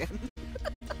stairs again.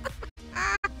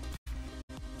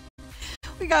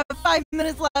 We got 5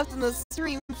 minutes left in the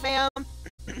stream, fam.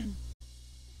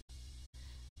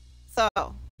 So,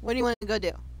 what do you want to go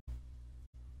do?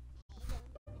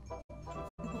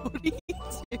 What are you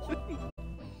doing?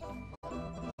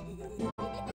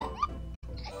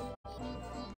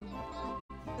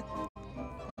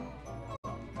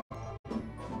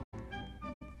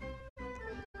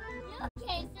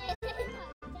 Okay, sit at the table.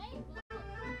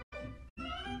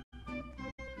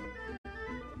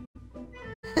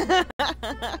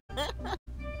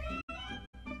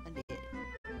 I did.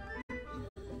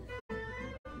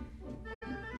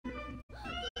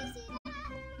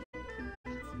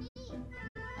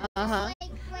 Uh-huh.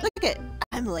 Look at,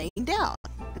 I'm laying down.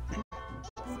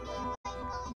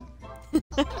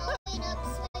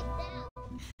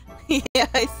 Yeah,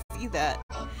 I see that.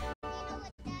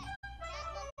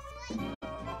 You know what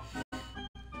that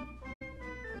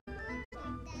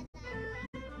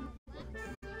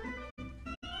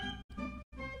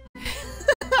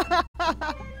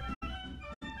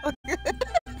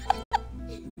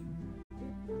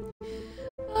looks like?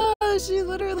 Oh, she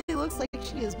literally looks like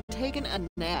she has taken a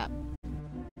nap.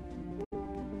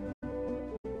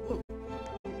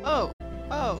 Oh,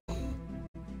 oh,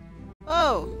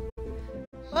 oh,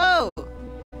 oh.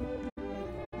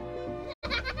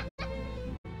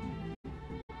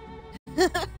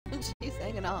 She's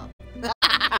hanging on.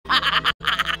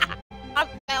 I'm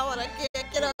down, I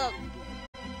can't get up.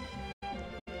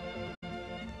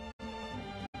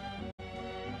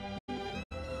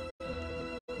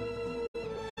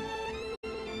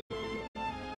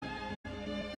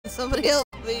 Somebody help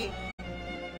me.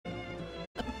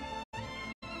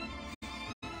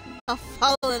 I'm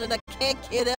falling and I can't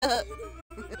get up.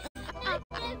 I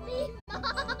can't be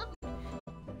mom.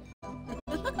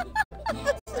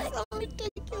 This is so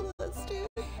ridiculous, dude.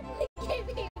 I can't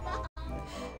be mom.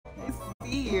 I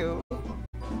see you.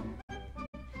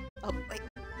 Oh, wait.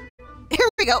 Here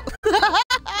we go.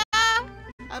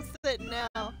 I'm sitting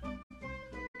now.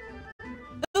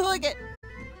 Look at.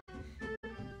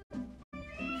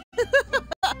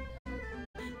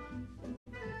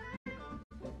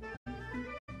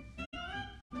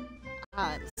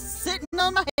 I'm sitting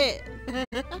on my head.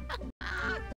 I'm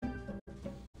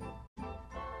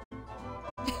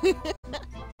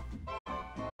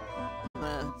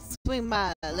gonna swing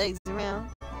my legs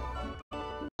around. Oh,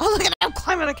 look at I'm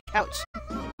climbing a couch.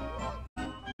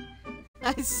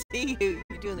 I see you.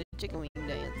 You're doing the chicken wing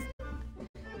dance. Oh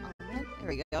man, there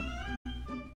we go.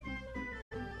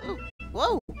 Oh,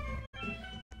 whoa.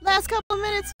 Last couple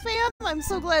minutes, fam. I'm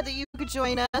so glad that you could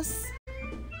join us.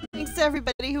 Thanks to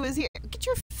everybody who is here. Get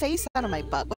your face out of my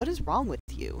butt. What is wrong with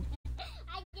you?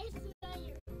 I guess you got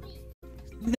your feet.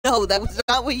 No, that was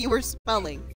not what you were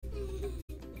smelling.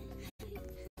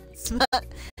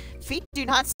 Feet do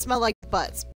not smell like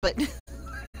butts, but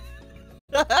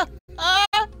I'm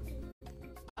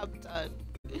done.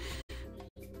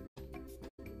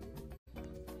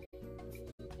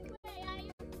 Where are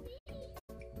your feet?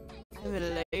 I'm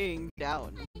laying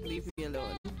down. Leave me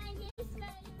alone. I guess where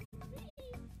are your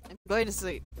feet? I'm going to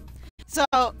sleep. So,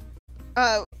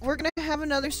 we're gonna have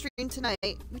another stream tonight.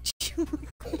 Would you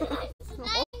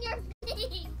Smelling your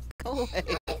feet. go away?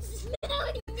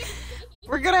 Smelling your feet.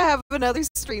 We're gonna have another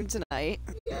stream tonight.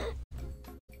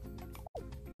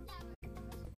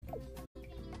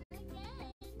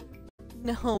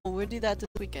 No, we'll do that this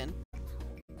weekend.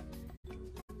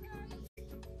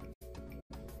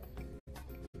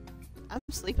 I'm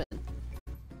sleeping. I'm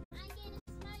gonna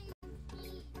smell your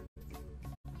feet.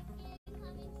 I'm gonna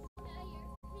come and smell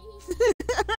your feet.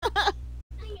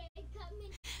 I'm gonna come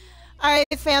and Alright,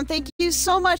 fam, thank you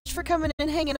so much for coming and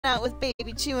hanging out with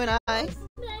Babychu and I.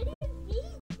 smell your feet.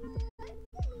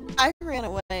 I ran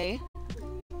away.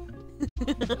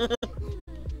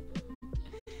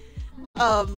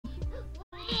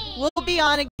 We'll be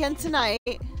on again tonight.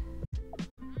 You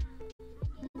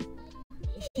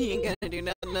ain't gonna do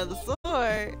nothing of the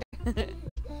sort.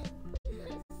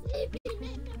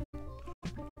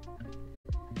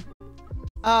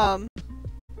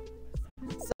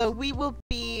 So we will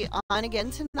be on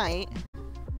again tonight.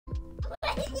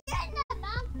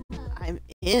 I'm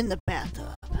in the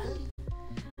bathtub.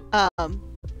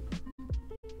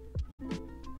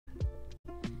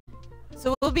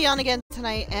 So we'll be on again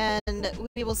tonight, and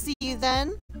we will see you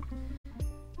then.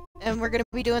 And we're going to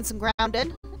be doing some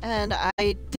grounded. And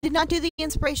I did not do the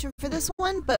inspiration for this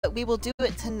one, but we will do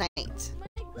it tonight.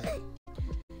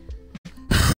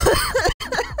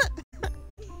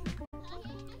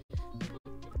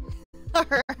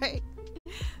 Alright.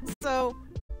 So,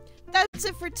 that's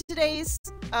it for today's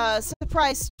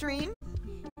surprise stream.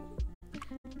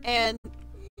 And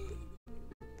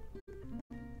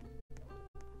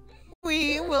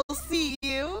we will see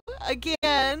you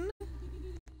again.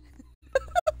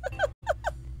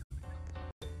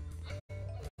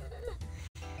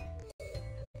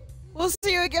 We'll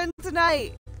see you again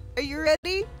tonight. Are you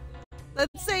ready?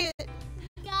 Let's say it.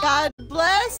 God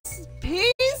bless,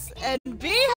 peace, and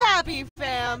be happy,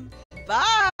 fam.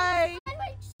 Bye. I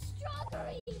like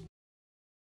strawberries.